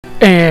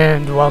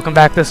And welcome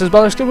back, this is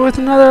Backtracking with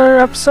another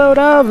episode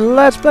of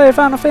Let's Play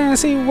Final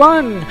Fantasy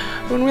 1.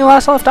 When we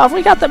last left off,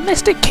 we got the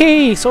Mystic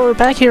Key, so we're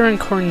back here in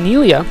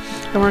Cornelia,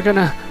 and we're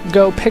gonna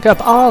go pick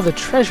up all the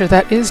treasure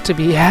that is to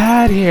be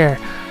had here.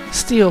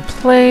 Steel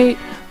plate,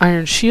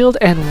 iron shield,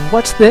 and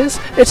what's this?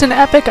 It's an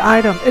epic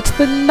item. It's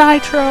the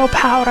nitro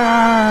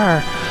powder!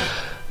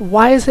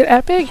 Why is it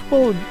epic?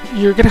 Well,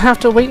 you're gonna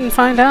have to wait and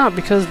find out,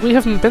 because we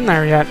haven't been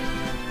there yet.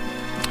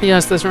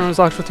 Yes, this room is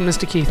locked with the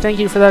Mystic Key. Thank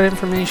you for that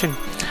information.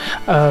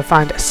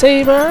 Find a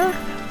saber,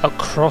 a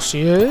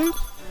crochet,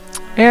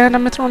 and a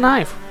mithril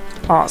knife.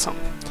 Awesome.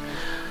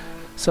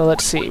 So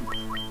let's see.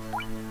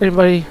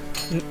 Anybody?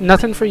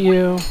 Nothing for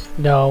you.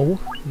 No.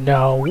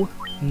 No.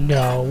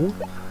 No.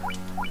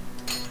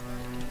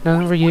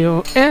 Nothing for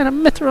you. And a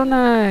mithril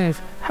knife.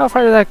 How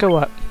far did that go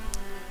up?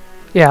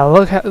 Yeah,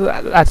 look.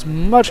 That's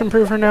much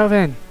improved for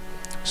Novin.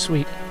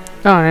 Sweet.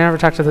 Oh, I never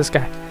talked to this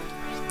guy.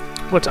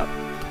 What's up?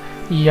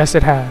 Yes,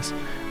 it has.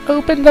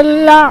 Open the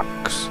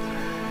locks.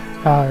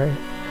 Alright.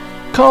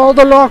 Call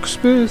the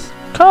locksmith.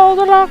 Call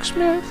the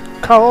locksmith.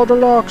 Call the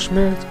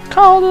locksmith.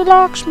 Call the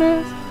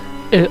locksmith.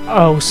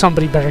 Oh,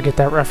 somebody better get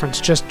that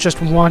reference.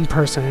 Just one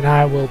person, and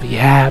I will be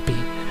happy.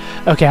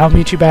 Okay, I'll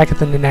meet you back at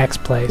the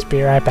next place.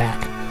 Be right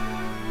back.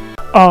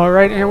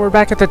 Alright, and we're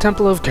back at the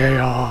Temple of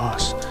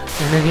Chaos.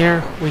 And in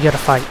here, we get a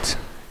fight.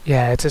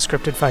 Yeah, it's a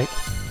scripted fight.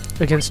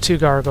 Against two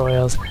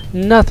gargoyles.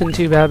 Nothing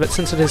too bad, but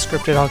since it is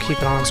scripted, I'll keep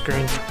it on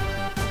screen.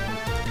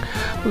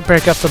 We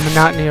break up the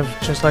monotony of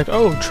just like,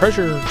 oh,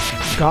 treasure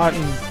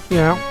gotten, you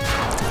know?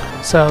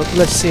 So,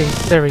 let's see.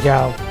 There we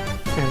go.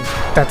 And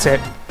that's it.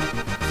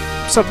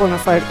 Simple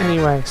enough fight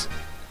anyways.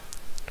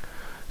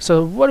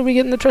 So, what do we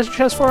get in the treasure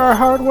chest for our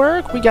hard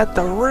work? We got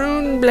the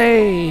Rune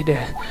Blade,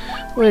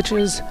 which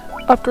is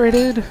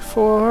upgraded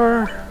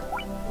for...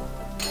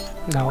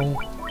 No.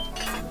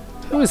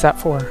 Who is that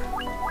for?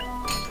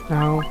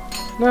 No.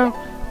 No.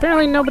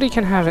 Apparently nobody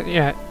can have it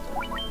yet.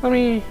 Let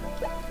me...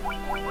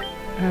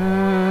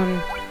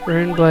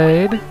 Rune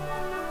Blade.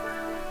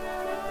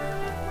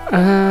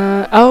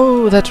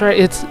 Oh, that's right.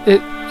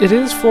 It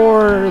is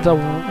for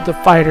the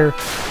fighter,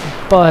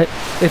 but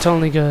it's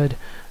only good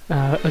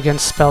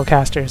against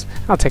spellcasters.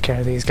 I'll take care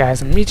of these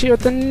guys and meet you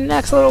at the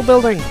next little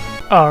building.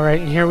 All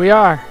right, and here we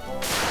are.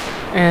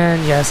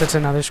 And yes, it's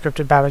another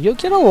scripted battle. You'll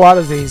get a lot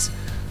of these.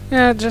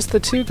 Yeah, just the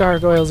two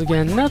gargoyles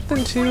again.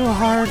 Nothing too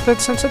hard,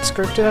 but since it's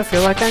scripted, I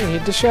feel like I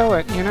need to show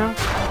it, you know?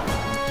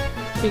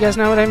 You guys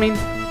know what I mean?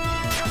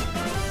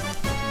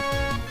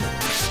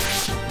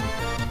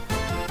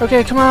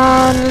 Okay, come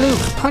on, Luke.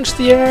 Punch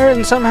the air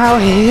and somehow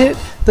hit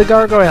the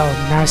gargoyle.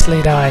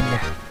 Nicely done.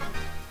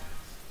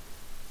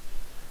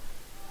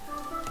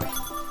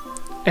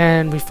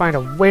 And we find a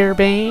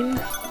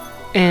werebane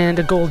and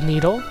a gold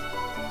needle.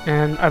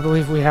 And I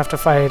believe we have to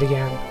fight it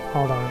again.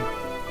 Hold on.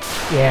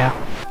 Yeah.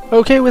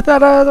 Okay, with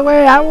that out of the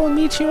way, I will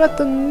meet you at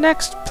the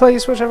next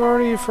place, which I've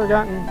already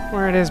forgotten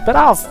where it is, but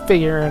I'll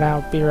figure it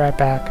out. Be right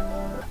back.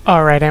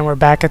 Alright, and we're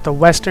back at the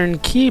Western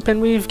Keep,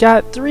 and we've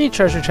got 3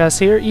 treasure chests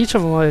here, each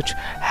of which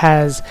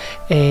has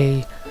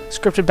a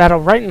scripted battle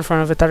right in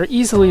front of it that are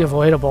easily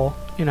avoidable.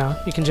 You know,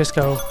 you can just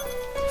go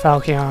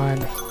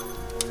Falchion,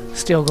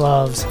 Steel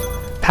Gloves,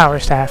 Power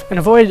Staff, and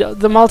avoid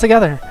them all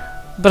together.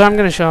 But I'm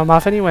going to show them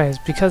off anyways,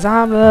 because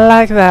I'm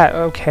like that.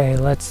 Okay,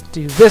 let's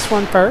do this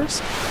one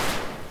first.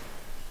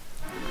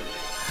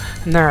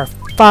 And there are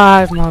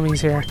 5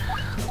 mummies here.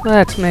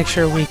 Let's make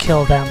sure we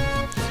kill them.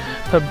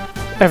 Put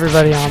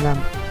everybody on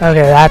them.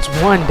 Okay, that's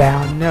 1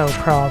 down. No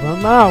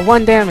problem. Oh,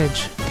 1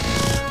 damage.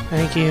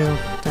 Thank you.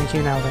 Thank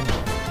you, Nelvin.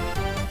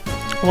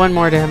 1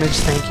 more damage.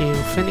 Thank you,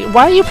 Finny.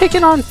 Why are you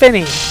picking on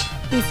Finny?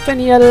 Leave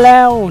Finny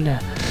alone.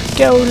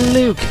 Go,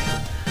 Luke.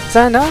 Is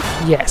that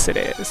enough? Yes, it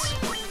is.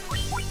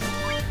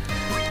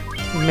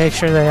 Make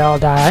sure they all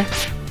die.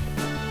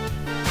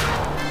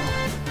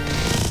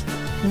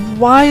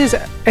 Why is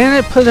it?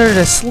 And it put her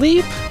to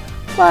sleep?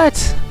 What?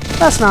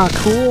 That's not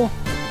cool.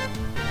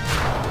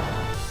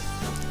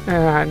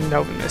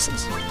 No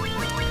misses.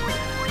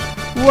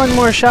 1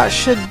 more shot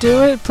should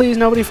do it. Please,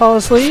 nobody fall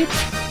asleep.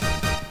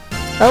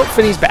 Oh,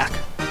 Finny's back.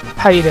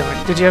 How you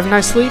doing? Did you have a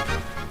nice sleep?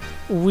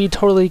 We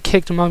totally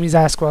kicked Mummy's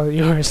ass while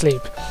you were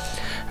asleep.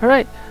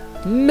 Alright,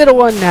 middle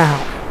one now.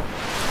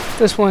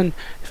 This one,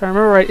 if I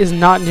remember right, is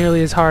not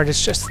nearly as hard.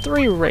 It's just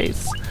 3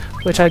 wraiths,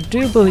 which I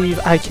do believe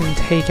I can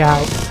take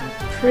out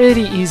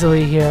pretty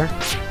easily here.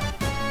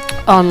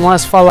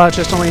 Unless Fallout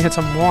just only hits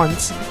him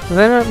once.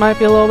 Then it might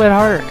be a little bit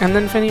harder. And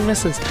then Finny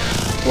misses.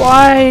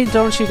 Why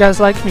don't you guys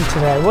like me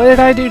today? What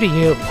did I do to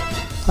you?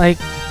 Like,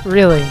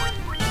 really?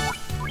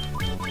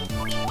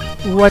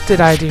 What did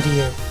I do to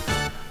you?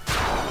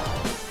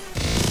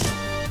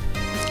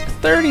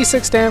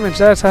 36 damage.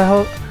 That's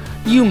how...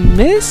 You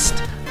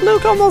missed?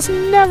 Luke almost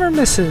never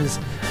misses.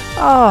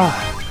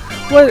 Ah.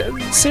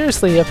 What?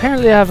 Seriously,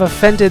 apparently I've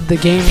offended the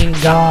gaming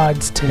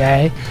gods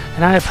today,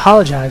 and I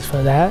apologize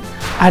for that.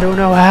 I don't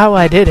know how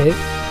I did it,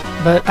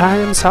 but I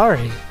am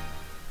sorry.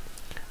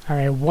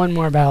 Alright, 1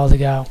 more battle to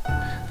go.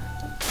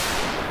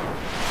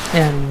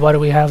 And what do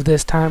we have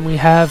this time? We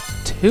have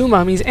 2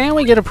 mummies, and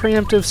we get a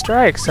preemptive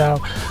strike, so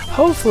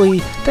hopefully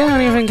they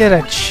don't even get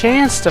a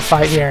chance to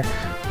fight here.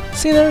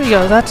 See, there we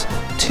go. That's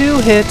 2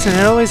 hits, and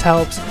it always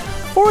helps.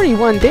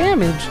 41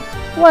 damage?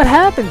 What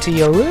happened to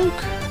you,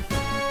 Luke?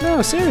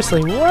 No,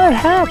 seriously, what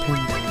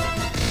happened?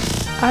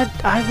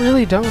 I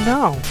really don't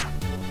know.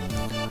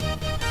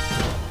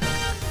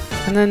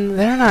 And then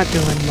they're not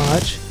doing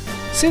much.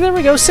 See, there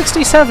we go,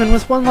 67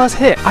 with 1 less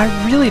hit.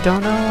 I really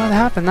don't know what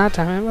happened that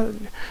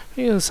time.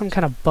 It was some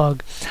kind of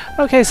bug.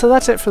 Okay, so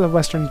that's it for the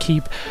Western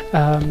Keep.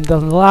 The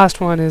last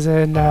one is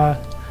in,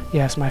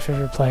 yes, my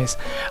favorite place.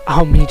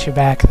 I'll meet you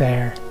back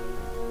there.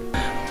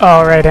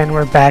 Alright, and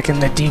we're back in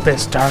the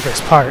deepest,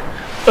 darkest part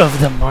of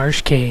the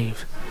Marsh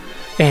Cave.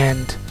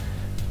 And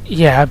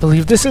yeah, I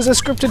believe this is a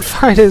scripted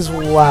fight as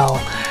well.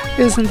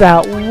 Isn't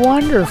that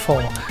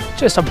wonderful?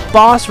 Just a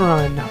boss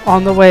run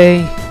on the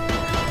way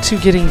to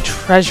getting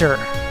treasure.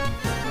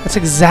 That's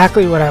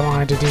exactly what I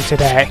wanted to do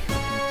today.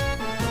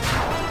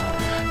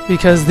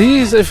 Because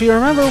these, if you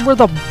remember, were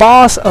the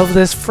boss of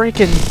this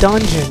freaking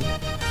dungeon.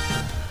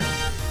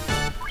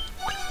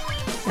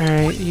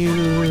 Alright,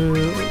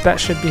 that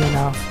should be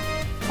enough.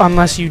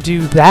 Unless you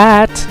do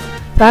that.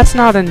 That's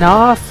not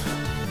enough.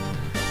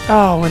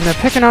 Oh, and they're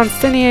picking on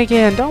Finny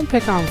again. Don't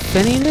pick on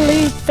Finny.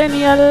 Leave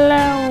Finny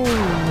alone.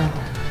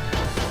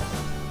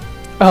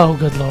 Oh,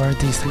 good lord.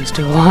 These things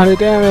do a lot of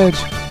damage.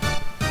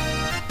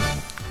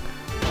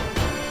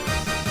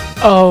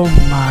 Oh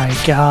my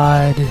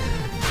god.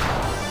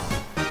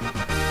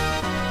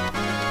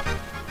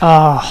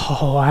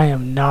 Oh, I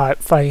am not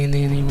fighting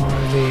any more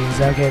of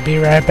these. Okay, be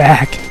right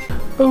back.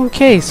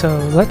 Okay, so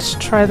let's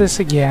try this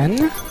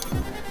again.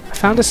 I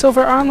found a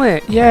silver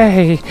armlet.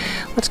 Yay.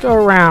 Let's go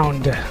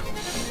around.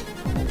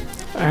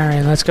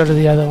 Alright, let's go to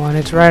the other one.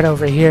 It's right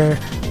over here.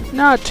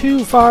 Not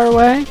too far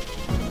away.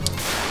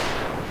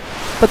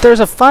 But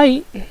there's a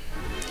fight.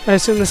 I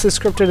assume this is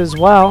scripted as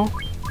well.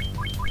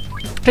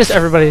 Just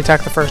everybody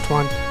attack the first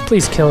one.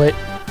 Please kill it.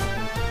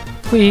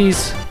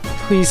 Please,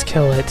 please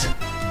kill it.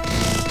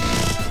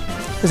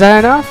 Is that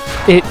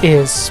enough? It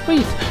is.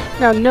 Sweet.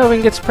 Now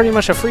Novin gets pretty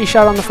much a free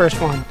shot on the first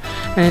one.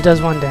 And it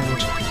does 1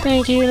 damage.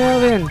 Thank you,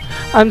 Novin.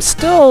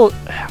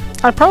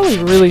 I probably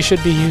really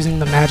should be using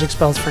the magic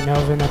spells for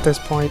Novin at this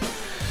point.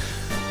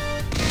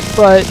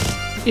 But,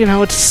 you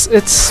know,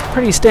 it's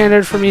pretty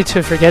standard for me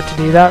to forget to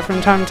do that from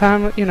time to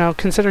time, you know,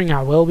 considering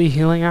I will be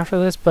healing after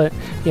this. But,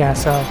 yeah,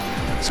 so,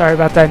 sorry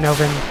about that,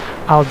 Novin.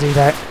 I'll do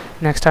that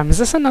next time. Is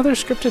this another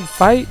scripted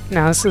fight?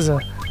 No, this is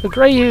a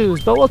Grey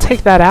Ooze, but we'll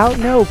take that out,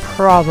 no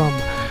problem.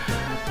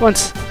 When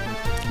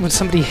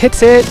somebody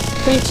hits it,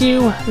 thank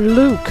you,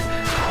 Luke.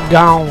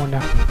 Gone.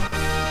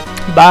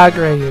 Bye,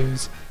 Grey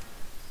Ooze.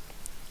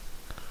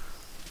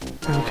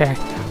 Okay,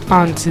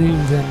 on to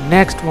the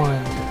next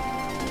one.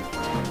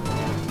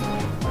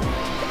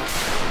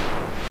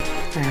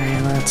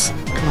 Alright,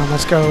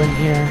 let's go in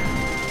here.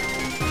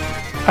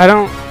 I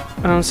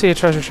don't see a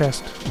treasure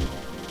chest.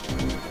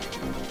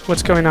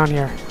 What's going on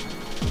here?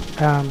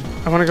 I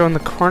want to go in the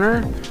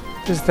corner.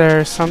 Is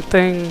there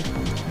something?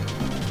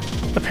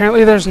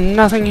 Apparently there's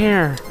nothing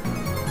here.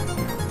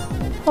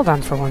 Hold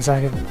on for 1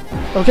 second.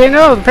 Okay,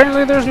 no,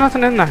 apparently there's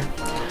nothing in there.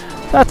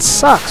 That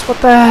sucks, what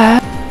the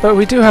heck? But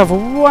we do have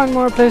 1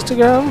 more place to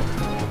go.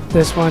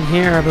 This one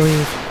here, I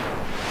believe.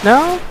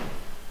 No?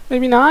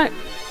 Maybe not?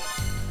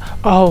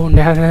 Oh,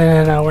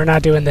 no, we're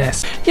not doing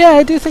this. Yeah,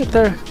 I do think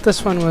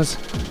this one was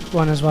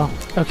one as well.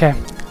 Okay,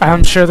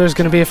 I'm sure there's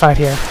going to be a fight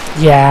here.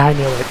 Yeah, I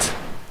knew it.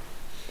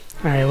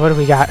 Alright, what do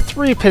we got?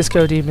 3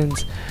 Pisco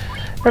Demons.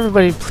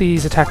 Everybody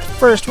please attack the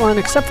first one,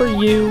 except for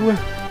you.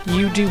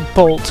 You do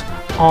bolt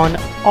on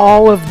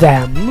all of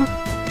them.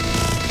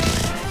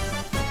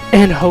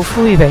 And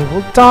hopefully they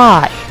will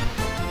die.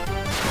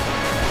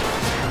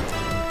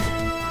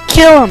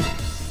 Kill him!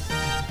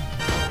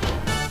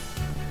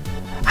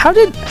 How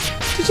did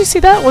you see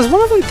that? Was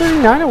one of them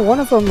 39 and one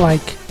of them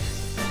like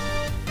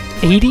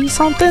 80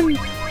 something?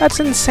 That's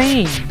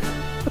insane.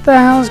 What the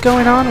hell is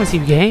going on with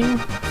you, game?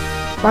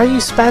 Why are you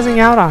spazzing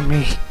out on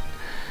me?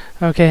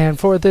 Okay, and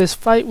for this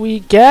fight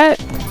we get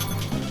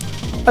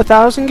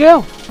 1,000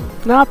 gil.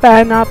 Not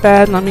bad, not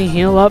bad. Let me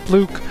heal up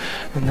Luke,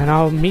 and then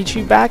I'll meet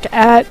you back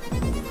at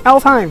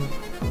Alfheim.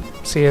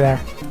 See you there.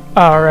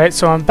 Alright,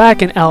 so I'm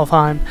back in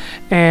Alfheim,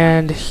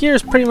 and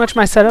here's pretty much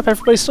my setup.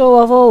 Everybody's still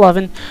level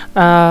 11.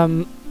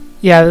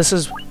 Yeah, this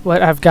is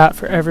what I've got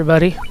for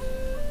everybody.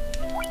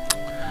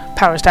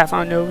 Power Staff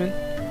on Novin.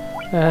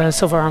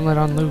 Silver Armlet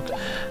on Luke.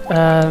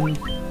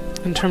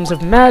 In terms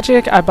of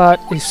magic, I bought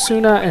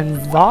Isuna and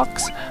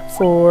Vox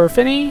for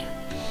Finny.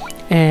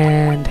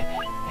 And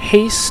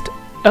Haste.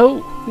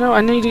 Oh, no,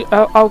 I need to.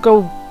 I'll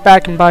go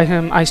back and buy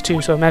him Ice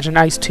 2, so imagine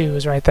Ice 2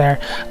 is right there.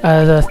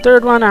 The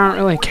third one I don't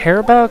really care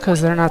about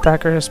because they're not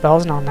that great of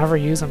spells and I'll never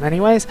use them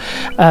anyways.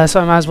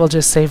 So I might as well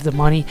just save the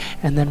money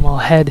and then we'll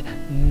head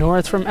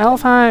north from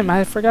Alfheim.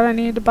 I forgot I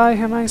needed to buy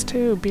him Ice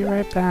 2. Be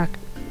right back.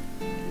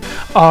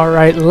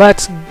 Alright,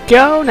 let's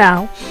go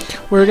now.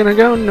 We're gonna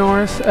go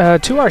north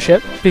to our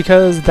ship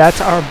because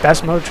that's our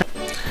best mode.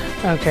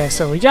 Okay,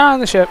 so we got on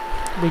the ship.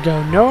 We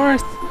go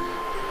north.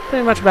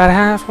 pretty much about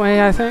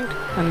halfway, I think.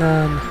 And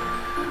then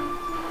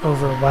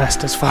over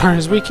west as far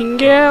as we can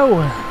go.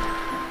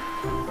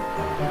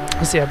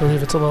 Let's see, I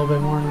believe it's a little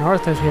bit more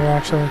north of here,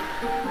 actually.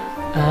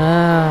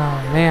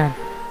 Oh, man.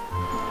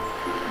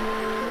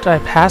 Did I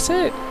pass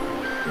it?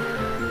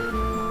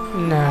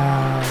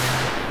 No.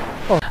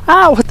 Oh.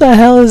 Ah, what the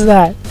hell is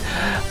that?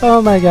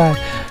 Oh my god.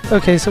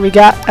 Okay, so we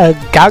got a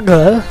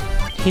Gagla.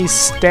 He's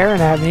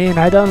staring at me and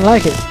I don't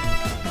like it.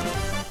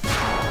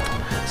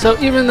 So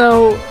even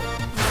though...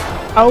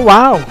 Oh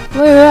wow,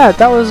 look at that.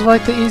 That was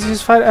like the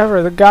easiest fight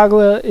ever. The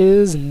Gagla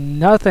is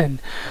nothing.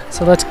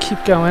 So let's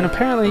keep going.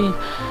 Apparently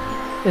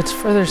it's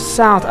further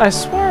south. I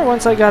swore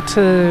once I got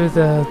to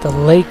the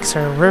lakes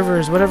or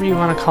rivers, whatever you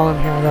want to call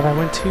them here, that I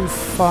went too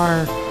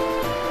far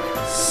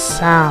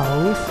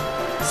south.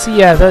 So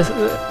yeah,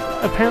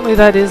 apparently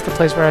that is the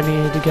place where I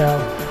needed to go.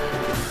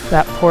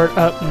 That port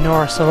up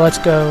north. So let's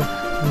go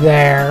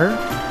there.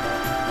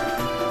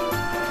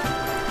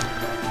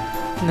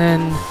 And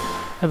then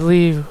I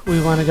believe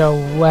we want to go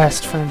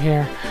west from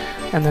here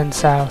and then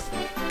south.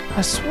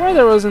 I swore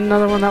there was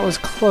another one that was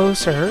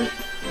closer,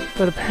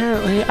 but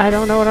apparently I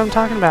don't know what I'm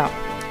talking about.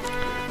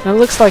 And it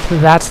looks like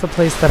that's the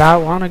place that I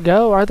want to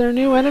go. Are there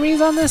new enemies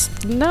on this?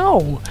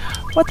 No.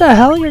 What the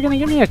hell? You're going to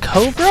give me a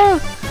cobra?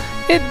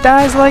 It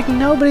dies like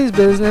nobody's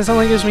business.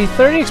 Only gives me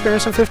 30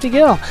 experience and 50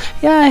 gil.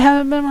 Yeah, I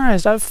have it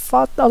memorized. I've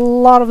fought a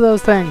lot of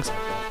those things.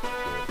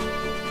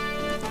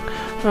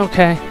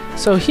 Okay,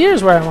 so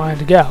here's where I wanted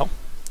to go.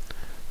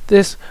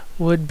 This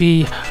would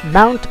be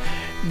Mount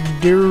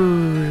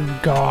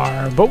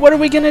Duergar. But what are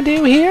we going to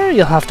do here?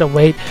 You'll have to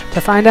wait to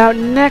find out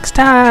next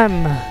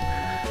time.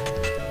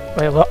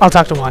 Wait, well, I'll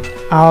talk to one.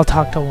 I'll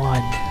talk to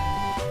one.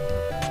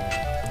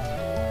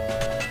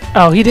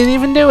 Oh, he didn't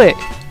even do it.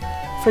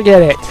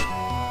 Forget it.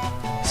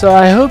 So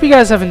I hope you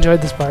guys have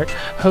enjoyed this part.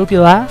 Hope you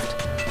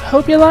laughed.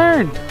 Hope you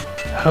learned.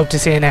 Hope to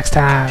see you next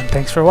time.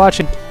 Thanks for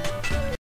watching.